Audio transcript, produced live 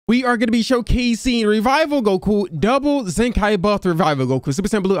we are going to be showcasing Revival Goku, double Zenkai buff Revival Goku. Super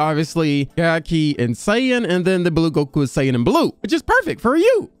Saiyan Blue, obviously, Gaki and Saiyan, and then the blue Goku is Saiyan and Blue, which is perfect for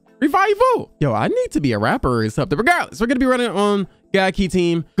you. Revival. Yo, I need to be a rapper or something. Regardless, we're going to be running on Gaki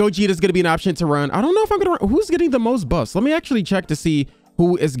team. Gogeta is going to be an option to run. I don't know if I'm going to run. Who's getting the most buffs? Let me actually check to see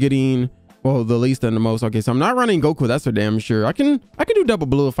who is getting, well, the least and the most. Okay, so I'm not running Goku. That's for damn sure. I can do double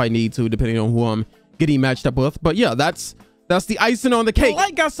blue if I need to, depending on who I'm getting matched up with. But yeah, that's the icing on the cake.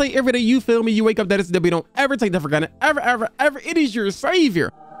 Like I say every day, you feel me? You wake up, that is the W. Don't ever take that for granted. Ever. It is your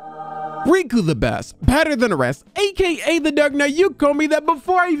savior. RikuTheBest, better than the rest, aka the Doug. Now you call me that.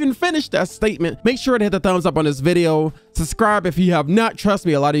 Before I even finish that statement, make sure to hit the thumbs up on this video. Subscribe if you have not. Trust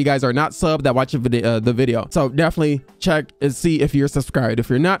me, a lot of you guys are not subbed that watch the video. So definitely check and see if you're subscribed. If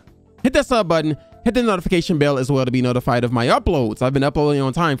you're not, hit that sub button. Hit the notification bell as well to be notified of my uploads. I've been uploading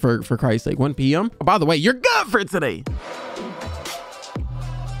on time for Christ's sake. 1 p.m. Oh, by the way, you're good for today.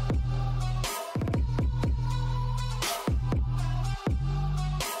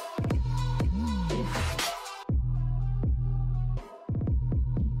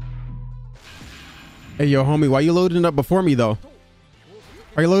 Hey, yo, homie, why you loading up before me, though?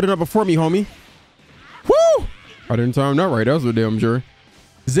 Are you loading up before me, homie? Woo! I didn't time that right. That was a damn sure.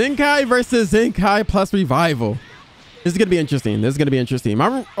 Zenkai versus Zenkai plus Revival. This is going to be interesting. This is going to be interesting.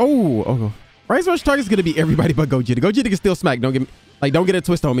 Oh. Rise Rush target is going to be everybody but Gogeta. Gogeta can still smack. Don't get it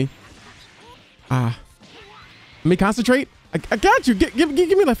twisted, homie. Let me concentrate. I got you. Give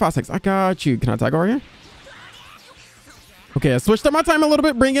me like 5 seconds. I got you. Can I tag over here? Okay, I switched up my time a little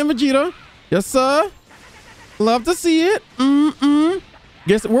bit. Bring in Vegeta. Yes, sir. Love to see it.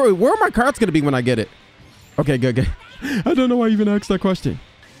 Guess where are my cards gonna be when I get it? Okay, good. I don't know why I even asked that question.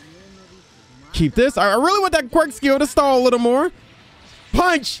 Keep this. I really want that quirk skill to stall a little more.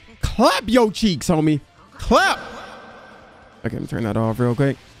 Punch. Clap your cheeks, homie. Clap. Okay, let me turn that off real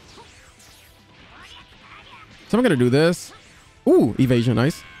quick. So I'm gonna do this. Ooh, evasion,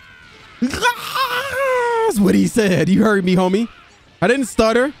 nice. That's what he said. You heard me, homie. I didn't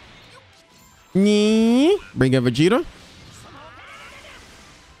stutter. Bring in Vegeta.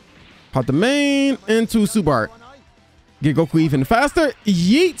 Pop the main into Super Art. Get Goku even faster.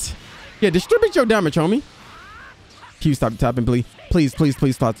 Yeet. Yeah, distribute your damage, homie. Can you stop tapping, please? Please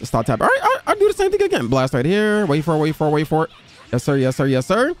stop tapping. All right, I'll do the same thing again. Blast right here. Wait for it. Yes,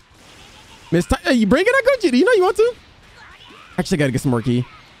 sir. Miss time. Hey, you bring it up, Gogeta. You know you want to. Actually, gotta get some more key.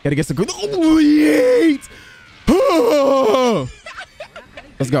 Gotta get some good. Oh, yeet.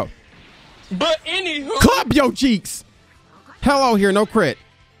 Let's go. But anywho, clap your cheeks. Hello here, no crit.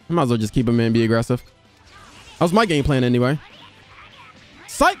 I might as well just keep him in and be aggressive. That was my game plan anyway.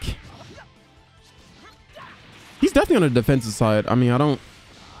 Psych. He's definitely on the defensive side. I mean, I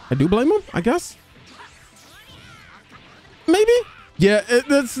do blame him, I guess. Maybe. Yeah,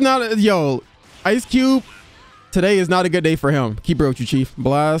 it's not. Yo, Ice Cube. Today is not a good day for him. Keep it with you, Chief.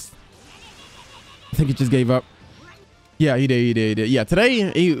 Blast. I think he just gave up. Yeah, he did. Yeah,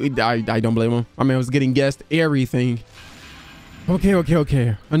 today, I don't blame him. I mean, I was getting guessed everything.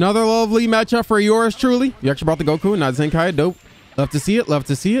 Okay. Another lovely matchup for yours truly. You actually brought the Goku, not Zenkai. Dope. Love to see it.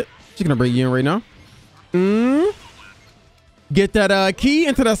 She's gonna bring you in right now. Get that key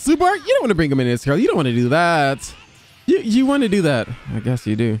into that Super Art. You don't want to bring him in this, girl. You don't want to do that. You want to do that. I guess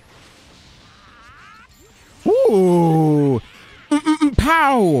you do. Ooh.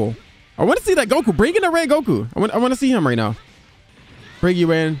 Pow. I want to see that Goku. Bring in the red Goku. I want to see him right now. Bring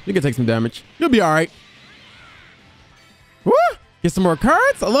you in. You can take some damage. You'll be all right. Woo! Get some more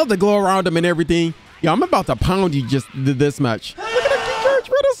cards. I love the glow around him and everything. Yo, I'm about to pound you just this much. Look at that key charge,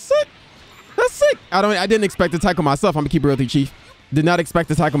 bro. That's sick. That's sick. I didn't expect to tackle myself. I'm gonna keep it real with you, Chief. Did not expect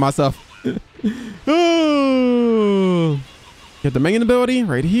to tackle myself. Oh. Get the main ability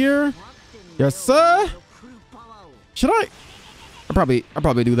right here. Yes, sir. Should I? I'll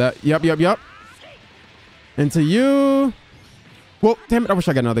probably do that. Yep. Into you. Well, damn it. I wish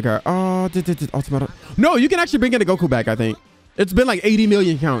I got another card. Oh, ultimate. No, you can actually bring in the Goku back, I think. It's been like 80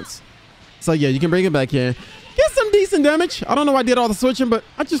 million counts. So yeah, you can bring it back here. Get some decent damage. I don't know why I did all the switching, but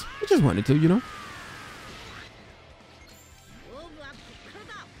I just wanted to, you know.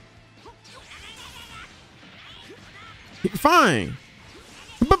 Fine.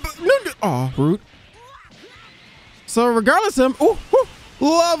 Oh, rude. So regardless of him,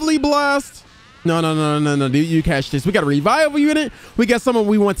 lovely blast. No. Dude, you catch this. We got a revival unit. We got someone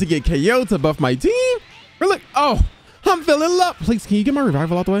we want to get KO to buff my team. Look, oh, I'm feeling love. Please, can you get my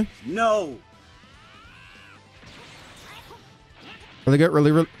revival out the way? No. Really good,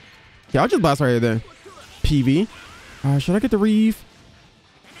 really. Yeah, I'll just blast right there. PV. Should I get the Reeve?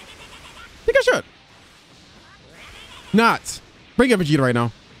 I think I should. Not. Bring in Vegeta right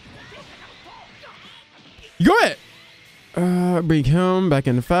now. Go ahead. Bring him back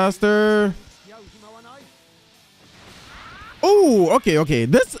in faster. Oh, okay.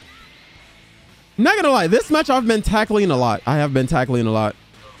 This, not gonna lie, this match I've been tackling a lot. I have been tackling a lot.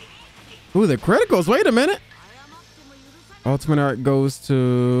 Ooh, the criticals. Wait a minute. Ultimate art goes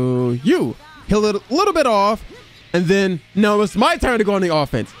to you. Heal it a little bit off. And then, no, it's my turn to go on the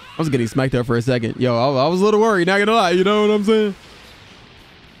offense. I was getting smacked up for a second. Yo, I was a little worried, not gonna lie. You know what I'm saying?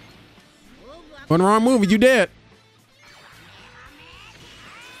 One wrong move, you dead.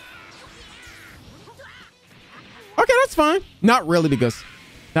 Okay, that's fine. Not really, because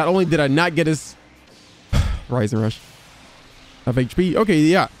not only did I not get his Rise and Rush of HP. Okay,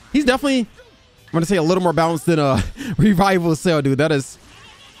 yeah. He's definitely, I'm going to say, a little more balanced than a Revival Cell, dude. That is...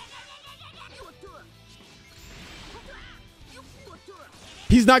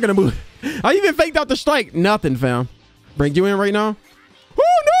 He's not going to move. I even faked out the strike. Nothing, fam. Bring you in right now.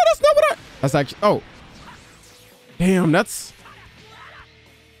 Oh, no, that's not what I... That's actually... Oh. Damn, that's...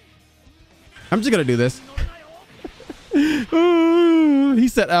 I'm just going to do this. Ooh, he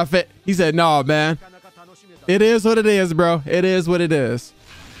said, F it. He said, no, man. It is what it is, bro. It is what it is.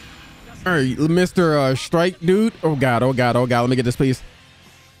 All right, Mr. Strike, dude. Oh, God. Let me get this, please.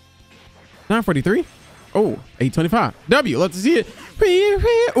 943. Oh, 825. W. Let's see it.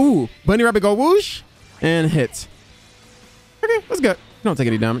 Ooh, bunny rabbit go whoosh and hit. Okay, that's good. Don't take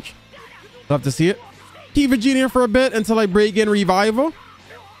any damage. Love to see it. Keep Vegeta in for a bit until I break in Revival.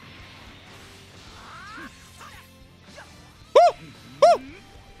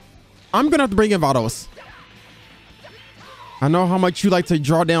 I'm gonna have to bring in Vados. I know how much you like to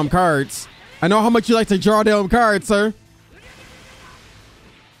draw down cards. Sir.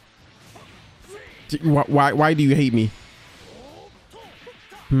 Why do you hate me?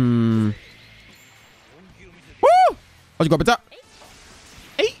 Woo! I'll just go up and top.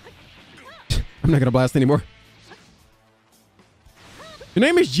 8. I'm not gonna blast anymore. Your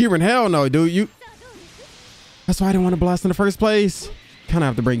name is Jiren. Hell no, dude. That's why I didn't want to blast in the first place. Kind of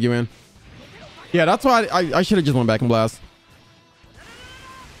have to bring you in. Yeah, that's why I should have just went back and blast.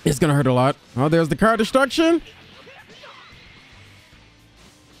 It's gonna hurt a lot. Oh, there's the card destruction.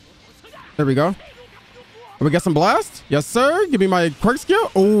 There we go. We got some blast. Yes, sir. Give me my quirk skill.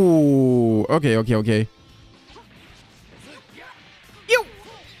 Oh, okay. Ew.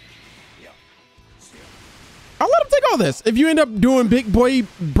 I'll let him take all this. If you end up doing big boy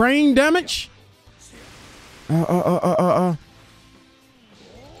brain damage.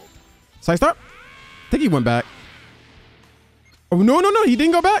 Side stop. I think he went back. Oh, no. He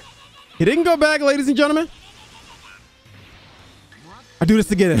didn't go back. Ladies and gentlemen. I do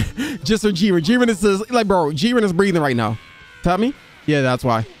this again. Just for Jiren. Jiren is like, bro, Jiren is breathing right now. Tell me? Yeah, that's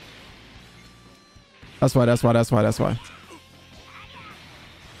why. That's why.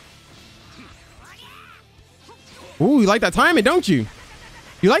 Ooh, you like that timing, don't you?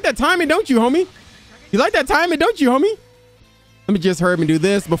 Homie? Let me just hurry up and do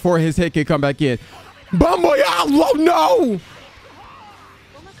this before his hit can come back in. Bumble, oh no!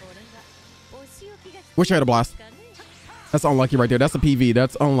 Wish I had a blast. That's unlucky right there. That's a PV.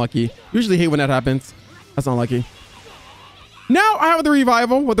 That's unlucky. Usually hate when that happens. That's unlucky. Now I have the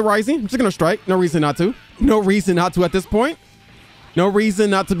Revival with the Rising. I'm just going to strike. No reason not to. At this point. No reason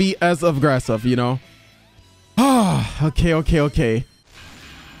not to be as aggressive, you know. Okay.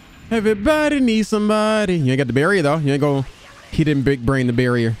 Everybody needs somebody. You ain't got the barrier, though. You ain't go... He didn't big brain the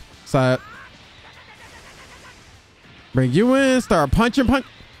barrier. Side. Bring you in. Start punching. Can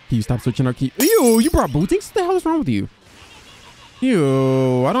you stop switching our key? Ew, you brought bootings? What the hell is wrong with you?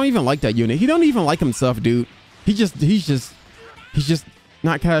 Ew, I don't even like that unit. He don't even like himself, dude. He's just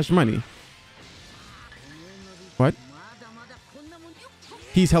not cash money. What?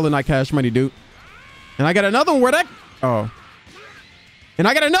 He's hella not cash money, dude. And I got another one where that... Oh. And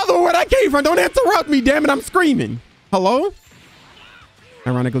I got another one where that came from. Don't interrupt me, damn it. I'm screaming. Hello?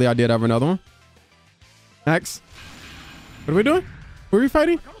 Ironically, I did have another one. X. What are we doing? Who are we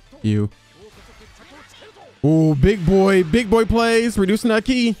fighting? You. Oh, big boy plays. Reducing that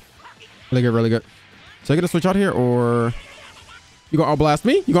key. Really good. So I get to switch out here, or you gonna outblast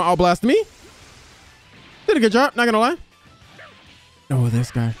me? Did a good job, not gonna lie. Oh, this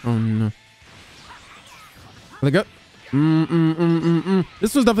guy. Oh no. Really good.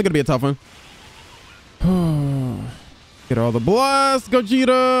 This was definitely gonna be a tough one. Get all the blast,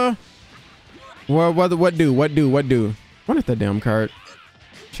 Gogeta. What do? What is that damn card?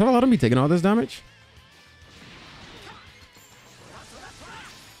 Should I let him be taking all this damage?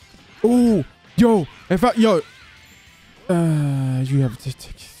 Oh, you're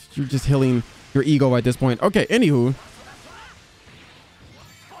just healing your ego at this point. Okay, anywho.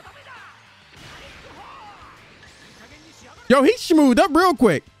 Yo, he smoothed up real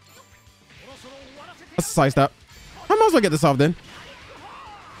quick. Let's slice that. I might as well get this off then.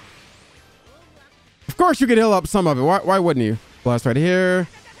 Of course you could heal up some of it. Why wouldn't you? Blast right here.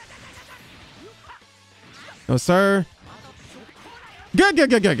 No, sir. Good.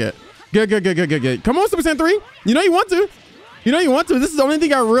 Come on, Super Saiyan 3. You know you want to. You know you want to. This is the only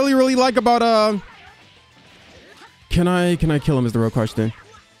thing I really like about Can I kill him is the real question.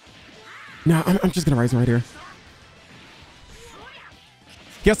 No, I'm just gonna rise him right here.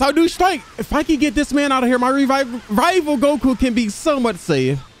 Guess I'll do strike. If I can get this man out of here, my rival Goku can be somewhat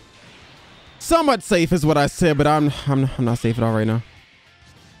safe. Somewhat safe is what I said, but I'm not safe at all right now.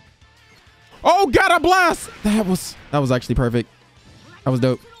 Oh God, a blast! That was actually perfect. That was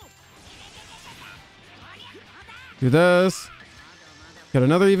dope. Do this. Got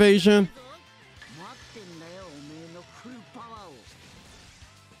another evasion.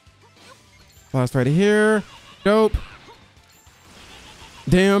 Blast right here. Dope.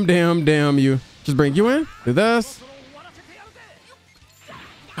 Damn you. Just bring you in. Do this.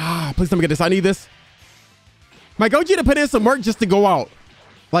 Ah, please let me get this. I need this. My Gogeta put in some work just to go out.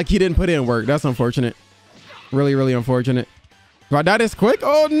 Like he didn't put in work. That's unfortunate. Really unfortunate. Do I die this quick?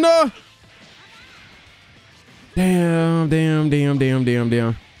 Oh no. Damn.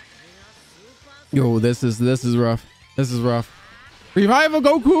 Yo, this is rough. This is rough. Revival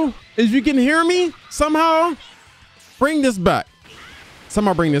Goku, if you can hear me, somehow bring this back.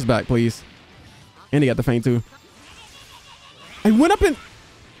 Somehow bring this back, please. And he got the feint too. I went up and...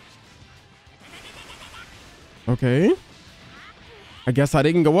 Okay. I guess I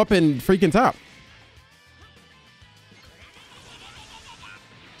didn't go up and freaking top.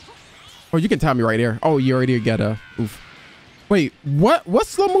 Oh, you can tap me right there. Oh, you already got a... Oof. Wait, what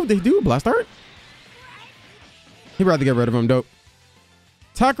slow move did he do? Blast art? He'd rather get rid of him. Dope.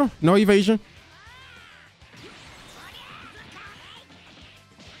 Tackle. No evasion.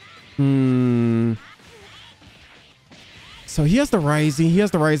 So he has the rising. He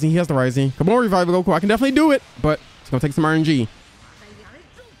has the rising. Come on, Revival Goku. I can definitely do it, but it's going to take some RNG.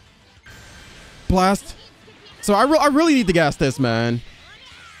 Blast. So I really need to gas this, man.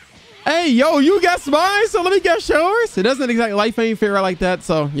 Hey, yo, you guessed mine, so let me guess yours. It doesn't exactly, life ain't fair like that,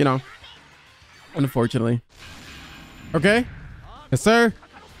 so, you know, unfortunately. Okay. Yes, sir.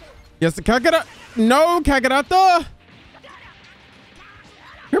 Yes, Kakara. No, Kakarata.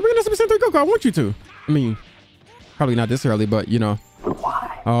 Here, bring us Super Saiyan 3 Goku. I want you to. I mean, probably not this early, but, you know.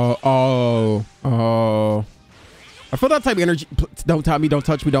 Oh. I feel that type of energy. Don't tap me. Don't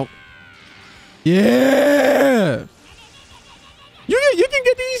touch me. Don't. Yeah. You can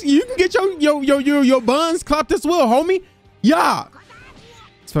get these. You can get your buns clapped as well, homie. Yeah.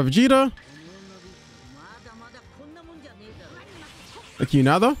 It's for Vegeta.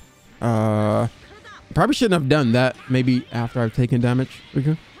 Akinado. Probably shouldn't have done that. Maybe after I've taken damage.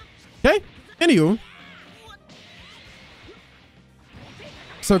 Okay. Anywho.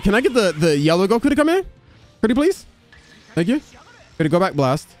 So can I get the yellow Goku to come in? Pretty please. Thank you. Gonna go back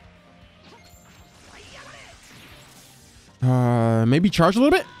blast. Maybe charge a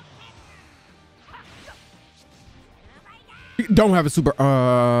little bit. Don't have a super.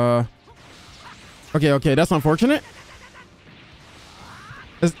 Okay. That's unfortunate.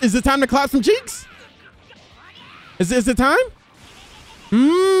 Is it time to clap some cheeks? Is it time?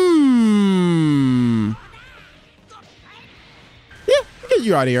 Yeah, get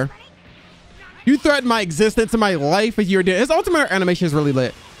you out of here. You threaten my existence and my life with your... His ultimate art animation is really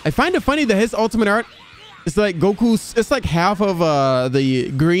lit. I find it funny that his ultimate art is like Goku's... It's like half of the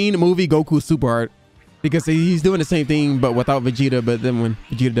green movie Goku super art. Because he's doing the same thing, but without Vegeta. But then when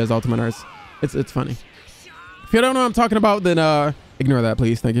Vegeta does ultimate arts, it's funny. If you don't know what I'm talking about, then ignore that,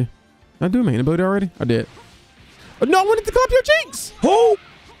 please. Thank you. Did I do main ability already? I did. Oh, no, I wanted to clap your cheeks. Oh!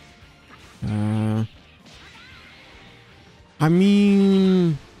 I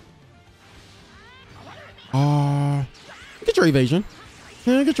mean... get your evasion.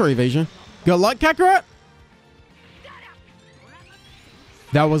 Yeah, get your evasion. Good luck, Kakarot.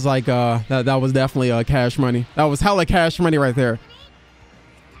 That was like, that was definitely cash money. That was hella cash money right there.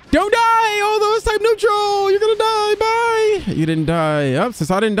 Don't die! Oh, those type neutral! You're gonna die! Bye! You didn't die. Oh, since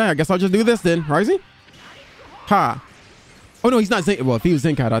I didn't die, I guess I'll just do this then. Rising? Ha. Oh, no, he's not Zenkai. Well, if he was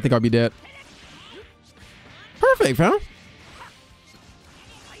Zenkai, I think I'd be dead. Perfect, fam.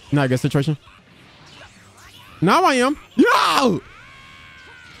 Not a good situation. Now I am. Yo!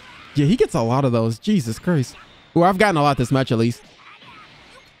 Yeah, he gets a lot of those. Jesus Christ. Well, I've gotten a lot this match at least.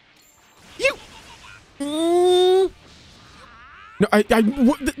 You. No,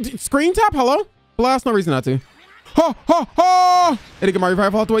 screen tap. Hello. Blast. No reason not to. Ha ha ha! Did I get my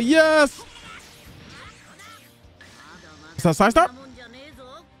revival out the way? Yes. Is that side stop?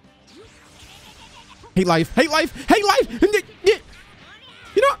 Hate life, hate life, hate life.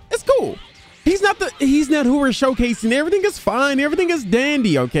 You know, it's cool. He's not who we're showcasing. Everything is fine. Everything is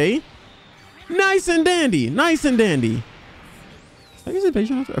dandy, okay? Nice and dandy. Nice and dandy.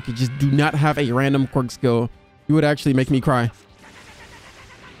 Okay, just do not have a random quirk skill. You would actually make me cry.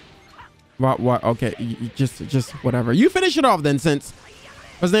 What? Okay, just whatever. You finish it off then, since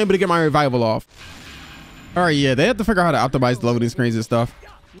I was able to get my revival off. All right, yeah, they have to figure out how to optimize the loading screens and stuff.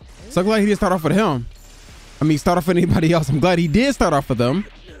 So glad he didn't start off with him. I mean, start off with anybody else. I'm glad he did start off with them.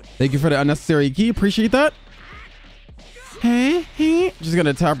 Thank you for the unnecessary key. Appreciate that. Just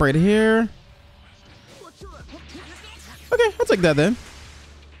gonna tap right here. Okay, I'll take that then.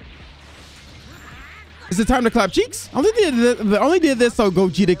 Is it time to clap cheeks? I only did this so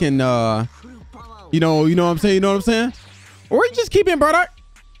Gogeta can, you know what I'm saying? You know what I'm saying? Or you just keep it, brother.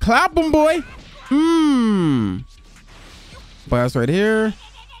 Clap them, boy. Blast right here.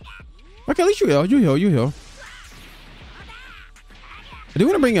 Okay, at least you heal. I do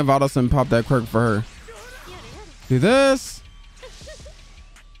want to bring in Vados and pop that quirk for her. Do this.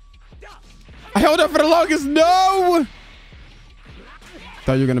 I held up for the longest. No.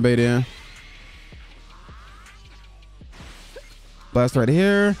 Thought you were gonna bait in. Blast right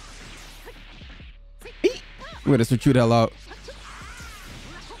here. I'm gonna switch you the hell out.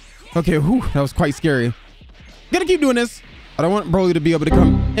 Okay, whew, that was quite scary. Gotta keep doing this. I don't want Broly to be able to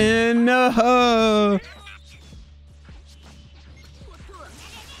come in.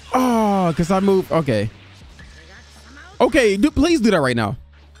 Oh, because I moved. Okay. Okay, please do that right now.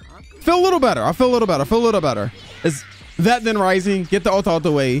 Feel a little better. I feel a little better. Is that then rising? Get the ult out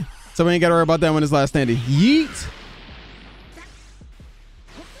the way. So we ain't got to worry about that when it's last standing. Yeet.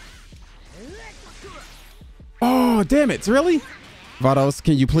 Oh, damn it. Really? Vados,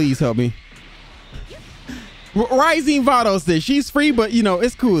 can you please help me? Rising Vados did. She's free, but you know,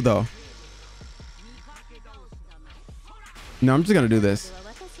 it's cool though. No, I'm just going to do this.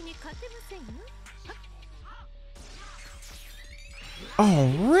 Oh,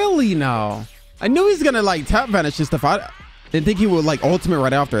 really now? I knew he's going to like tap vanish and stuff. I didn't think he would like ultimate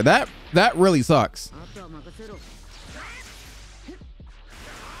right after. That really sucks.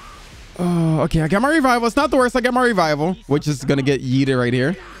 Oh, okay. I got my revival. It's not the worst. I got my revival, which is going to get yeeted right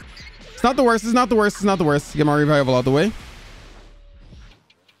here. It's not the worst. It's not the worst. It's not the worst. Get my revival out the way.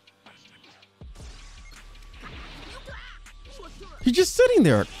 He's just sitting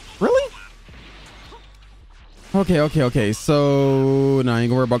there. Really? Okay. So now I ain't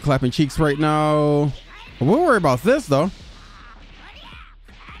gonna worry about clapping cheeks right now. We'll worry about this though.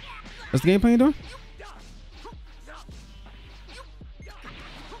 What's the game plan doing?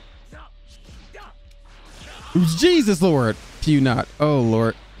 Jesus Lord. You not. Oh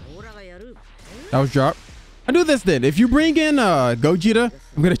Lord. That was drop. I do this then. If you bring in Gogeta,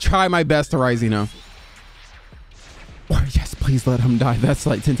 I'm gonna try my best to rise, you know. Or yes, please let him die. That's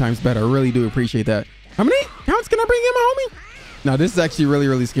like 10 times better. I really do appreciate that. How many counts can I bring in, my homie? No, this is actually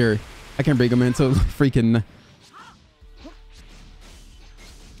really scary. I can bring him into freaking.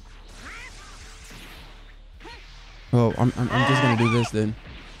 Oh, I'm just gonna do this then.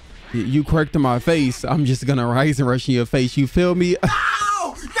 You quirked to my face. I'm just gonna rise and rush in your face. You feel me?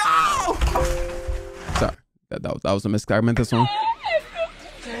 No! Sorry, that was a mistake. I meant this one.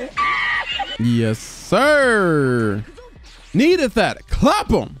 Yes, sir. Needed that.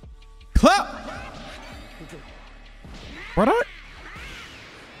 Clap him. Clap. Brother,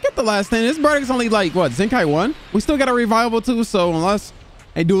 get the last thing. This brother's only like what? Zenkai 1. We still got a revival too. So unless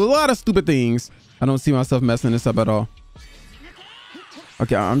I do a lot of stupid things, I don't see myself messing this up at all.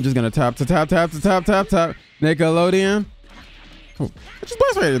 Okay, I'm just gonna tap. Nickelodeon. Oh, just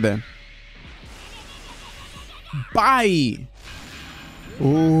blast right here then. Bye.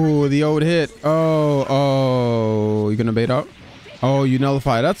 Ooh, the old hit. Oh, you gonna bait out? Oh, you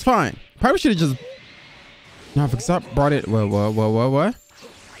nullify. That's fine. Probably should have just. No, because I brought it. What?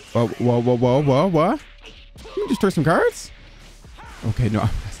 You just throw some cards? Okay, no.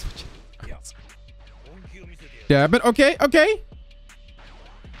 Yeah, but okay.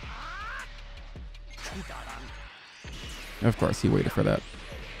 Of course, he waited for that.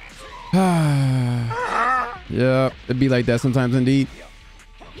 Yeah, it'd be like that sometimes indeed.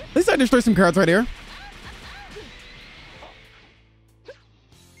 At least I destroy some cards right here.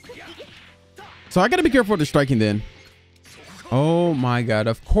 So I gotta be careful with the striking then. Oh my god,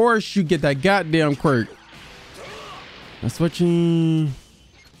 of course you get that goddamn quirk. I'm switching.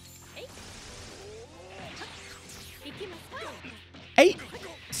 8.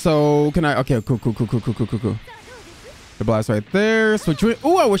 So can I? Okay, cool. The blast right there. Switch.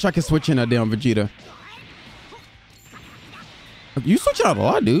 Oh, I wish I could switch in a damn Vegeta. You switch out a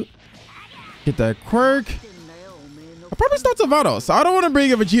lot, dude. Get that quirk. I'll probably start Zavados. So I don't want to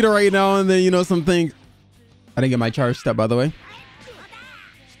bring a Vegeta right now and then, you know, some things. I didn't get my charge step, by the way.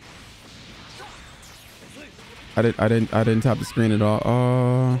 I didn't tap the screen at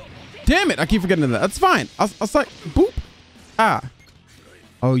all. Damn it! I keep forgetting that. That's fine. I'll like boop. Ah.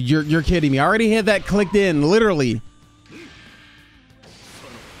 Oh, you're kidding me. I already had that clicked in, literally.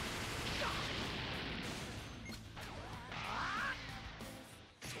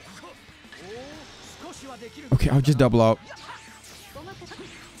 Okay, I'll just double out.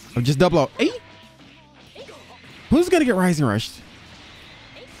 Hey, who's gonna get Rising Rushed?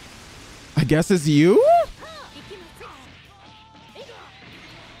 I guess it's you.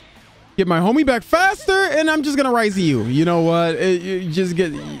 Get my homie back faster, and I'm just gonna rise you. You know what?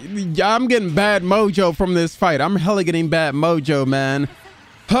 I'm getting bad mojo from this fight. I'm hella getting bad mojo, man.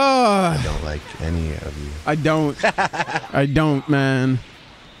 I don't like any of you. I don't. I don't, man.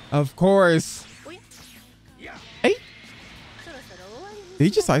 Of course. Hey. Did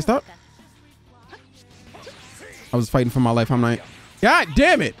he just side stop? I was fighting for my life. I'm like, God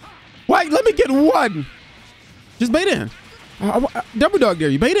damn it. Why? Let me get one. Just bait in. Double dog dare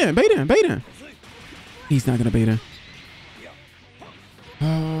you. Bait in. He's not going to bait in.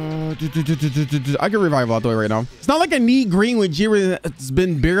 I can revival out the way right now. It's not like I need green with Jiren. It's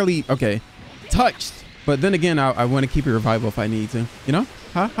been barely, okay, touched. But then again, I want to keep a revival if I need to. You know?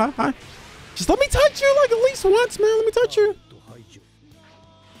 Hi. Just let me touch you like at least once, man. Let me touch you.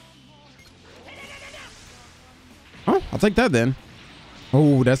 Oh, I'll take that then.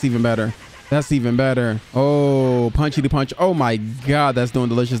 Oh, that's even better. That's even better. Oh, punchy to punch. Oh my God, that's doing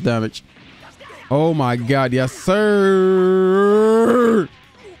delicious damage. Oh my God, yes sir.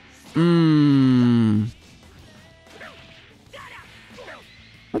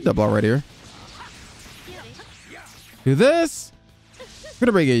 I'll double out right here. Do this. I'm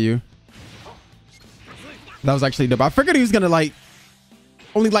gonna break at you. That was actually dope. I figured he was gonna like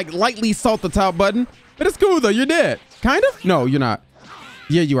only like lightly salt the top button, but it's cool though. You're dead. Kind of? No, you're not.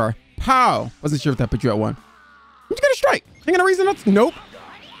 Yeah, you are. Pow. Wasn't sure if that put you at one. I'm just gonna strike. Ain't gonna reason that's nope.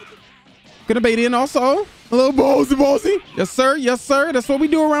 Gonna bait in also. A little ballsy. Yes, sir. Yes, sir. That's what we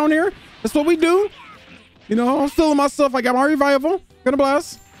do around here. That's what we do. You know, I'm feeling myself. I got my revival. Gonna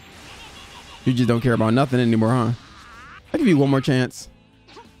blast. You just don't care about nothing anymore, huh? I'll give you one more chance.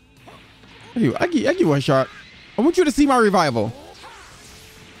 I'll give you one shot. I want you to see my revival.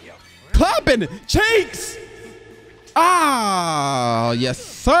 Clapping cheeks. Ah, yes,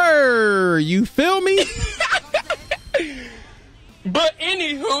 sir. You feel me? But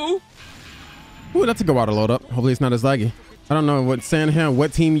anywho. Ooh, that's a good water load up. Hopefully it's not as laggy. I don't know what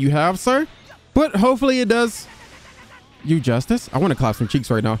team you have, sir, but hopefully it does you justice. I want to clap some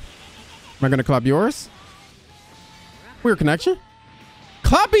cheeks right now. Am I going to clap yours? Weird connection.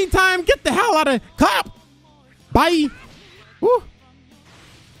 Clapping time. Get the hell out of clap. Bye. Woo.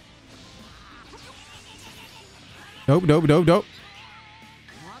 Dope.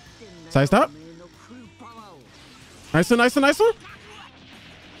 Side stop. Nice one.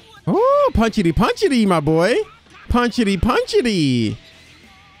 Oh, punchity, my boy. Punchity.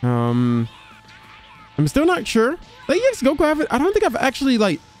 I'm still not sure. Like, yes, Goku have it. I don't think I've actually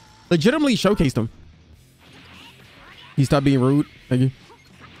like legitimately showcased him. He stopped being rude. Thank you.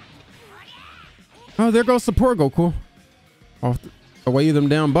 Oh, there goes support Goku. Off away them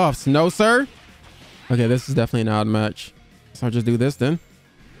down buffs. No, sir. Okay, this is definitely an odd match. So I'll just do this then.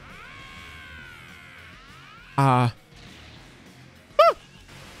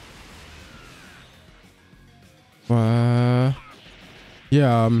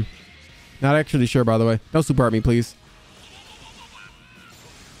 Yeah, not actually sure, by the way. Don't super art me, please.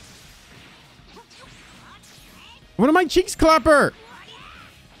 One of my cheeks, clapper.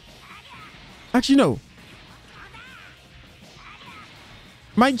 Actually, no.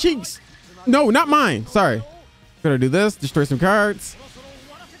 My cheeks. No, not mine. Sorry. Gonna do this. Destroy some cards.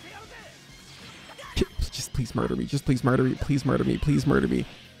 Just please murder me. Just please murder me. Please murder me. Please murder me.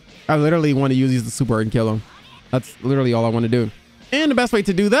 I literally want to use the super art and kill him. That's literally all I want to do. And the best way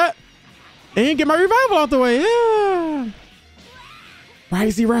to do that and get my revival out the way. Yeah.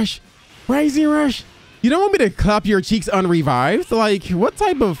 Rising Rush. You don't want me to clap your cheeks unrevived? Like, what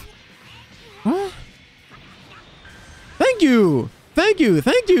type of... Huh? Thank you.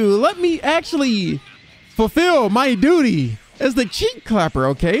 Let me actually fulfill my duty as the cheek clapper,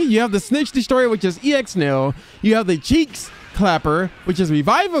 okay? You have the Snitch Destroyer, which is EX Nail. You have the Cheeks Clapper, which is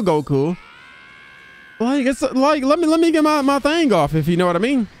Revival Goku. Like, it's like, let me get my thing off, if you know what I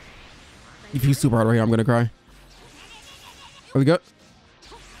mean. If you super hard right here, I'm gonna cry. There we go.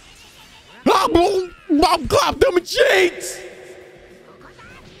 Clap them cheeks.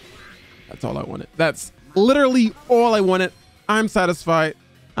 That's all I wanted. That's literally all I wanted. I'm satisfied.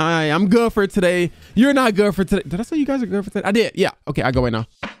 I'm good for today. You're not good for today. Did I say you guys are good for today? I did. Yeah. Okay, I go away now.